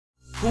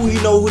Who he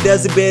know who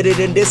does it better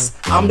than this?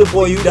 I'm the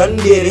boy who done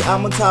did it.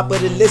 I'm on top of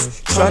the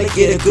list, trying to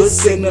get a good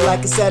signal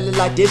like a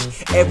satellite dish.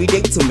 Every day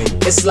to me,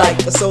 it's like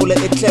a solar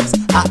eclipse.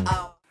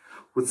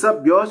 What's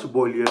up, y'all? It's your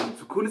boy Leon,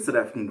 the coolest South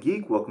African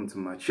geek. Welcome to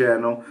my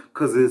channel,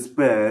 cause it's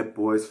Bad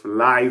Boys for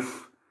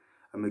Life.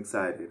 I'm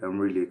excited. I'm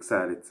really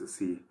excited to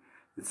see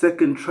the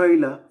second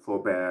trailer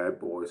for Bad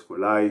Boys for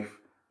Life.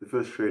 The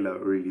first trailer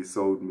really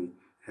sold me.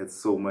 It had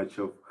so much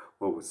of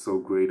what was so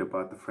great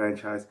about the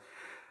franchise.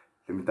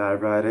 Let me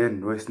dive right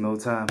in, waste no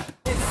time.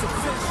 It's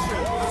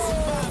official. I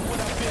survived what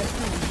I've been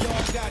through.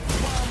 Y'all got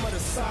drama, the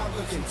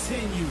saga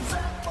continues.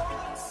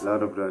 A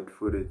lot of that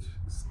footage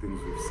is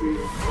things we've seen.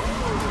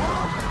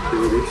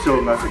 They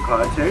showing us a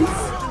car chase.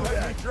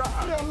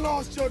 You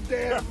lost your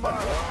damn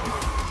mind.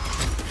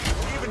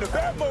 Even the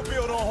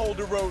Batmobile don't hold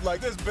the road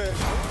like this bitch.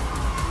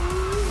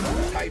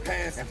 Tight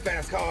pants and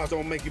fast cars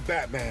don't make you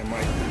Batman,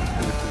 Mike.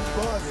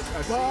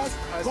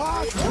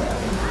 Boss.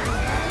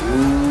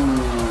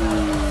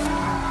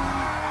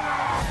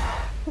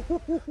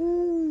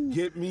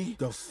 Get me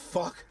the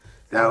fuck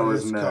that out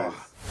was of this nice.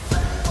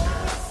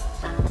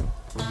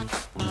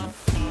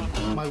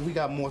 car. Mike, we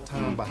got more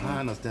time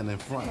behind us than in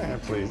front. Man,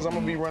 please. I'm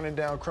gonna be running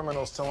down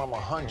criminals till I'm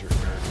 100.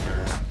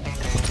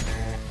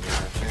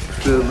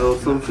 Still no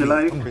social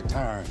life? I'm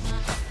retired.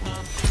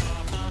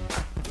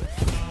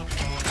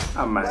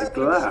 I might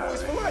lie.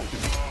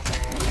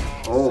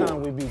 It's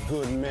time we be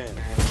good men.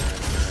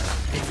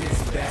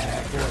 It's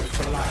Bad Boys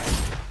for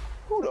Life.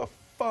 Who the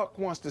fuck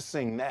wants to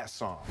sing that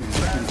song?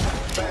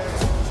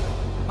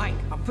 Mike,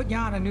 I'm putting you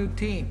on a new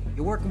team.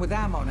 You're working with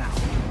Ammo now.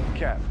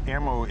 Cap,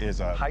 Ammo is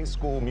a high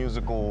school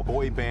musical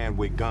boy band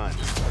with guns.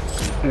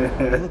 You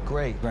look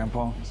great,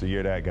 Grandpa. So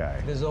you're that guy.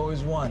 There's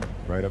always one.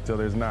 Right up till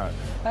there's not.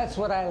 That's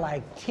what I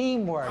like,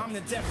 teamwork. I'm the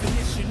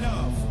definition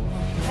of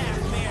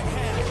half man,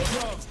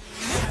 half drugs.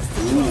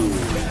 Master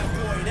drugs. Bad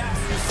boy, that's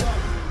what's up.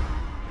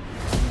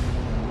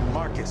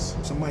 Marcus,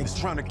 somebody's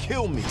trying to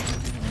kill me.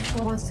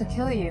 Who wants to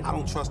kill you? I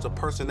don't trust a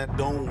person that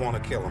don't want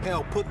to kill him.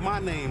 Hell, put my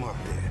name up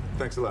there.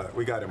 Thanks a lot.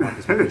 We got it,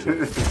 Marcus.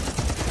 Appreciate it.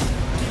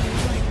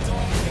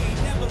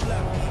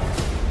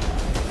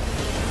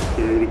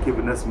 Yeah, they're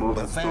giving us more of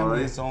But a family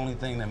story. is the only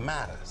thing that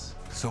matters.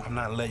 So I'm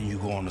not letting you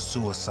go on a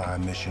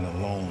suicide mission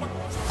alone.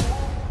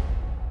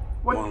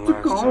 What One you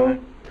last go?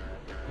 time.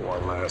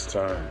 One last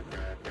time.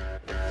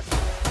 It's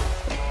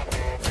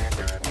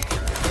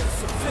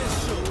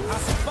official. I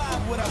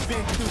survived what I've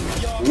been through.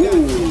 Y'all got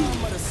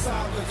drama, the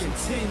saga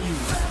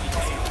continues.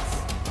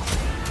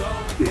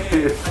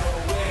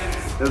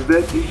 Is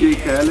that DJ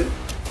Khaled?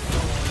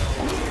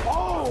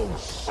 Oh,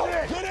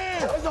 shit! Get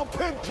in! There's a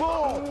pit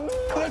bull!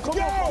 Let's go!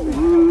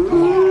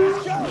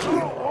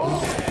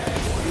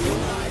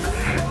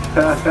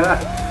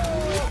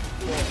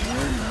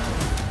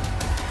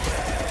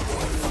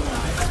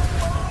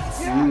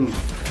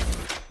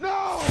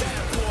 No!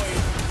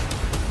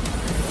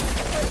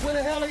 Where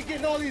the hell are they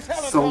getting all these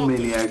helicopters? So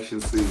many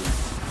action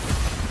scenes.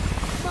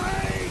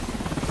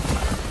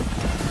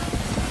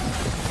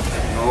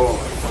 Oh.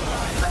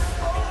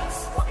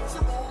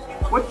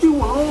 What you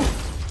want?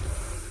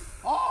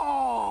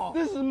 Oh!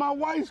 This is my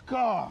wife's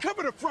car.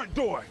 Cover the front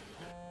door.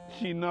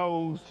 She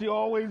knows. She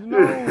always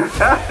knows.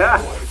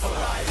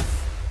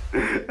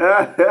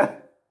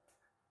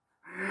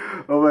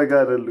 Oh my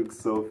god, that looks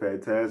so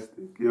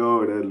fantastic.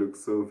 Yo, that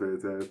looks so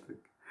fantastic.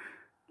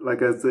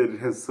 Like I said, it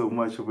has so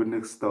much of a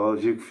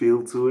nostalgic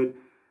feel to it.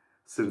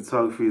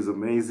 Cinematography is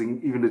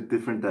amazing. Even the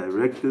different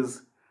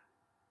directors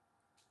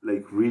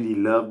like really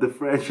love the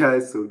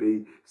franchise, so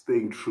they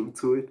staying true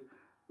to it,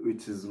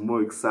 which is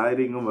more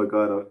exciting. Oh my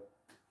god,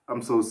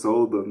 I'm so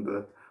sold on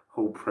the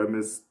whole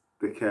premise,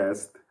 the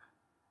cast,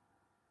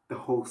 the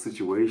whole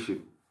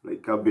situation.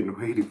 Like, I've been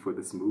waiting for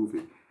this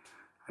movie.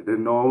 I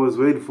didn't know I was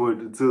waiting for it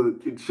until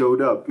it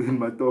showed up in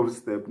my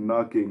doorstep,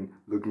 knocking,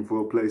 looking for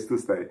a place to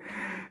stay.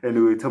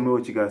 Anyway, tell me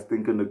what you guys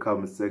think in the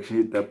comment section.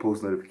 Hit that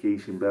post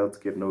notification bell to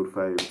get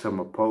notified every time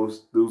I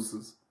post.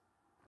 Deuces.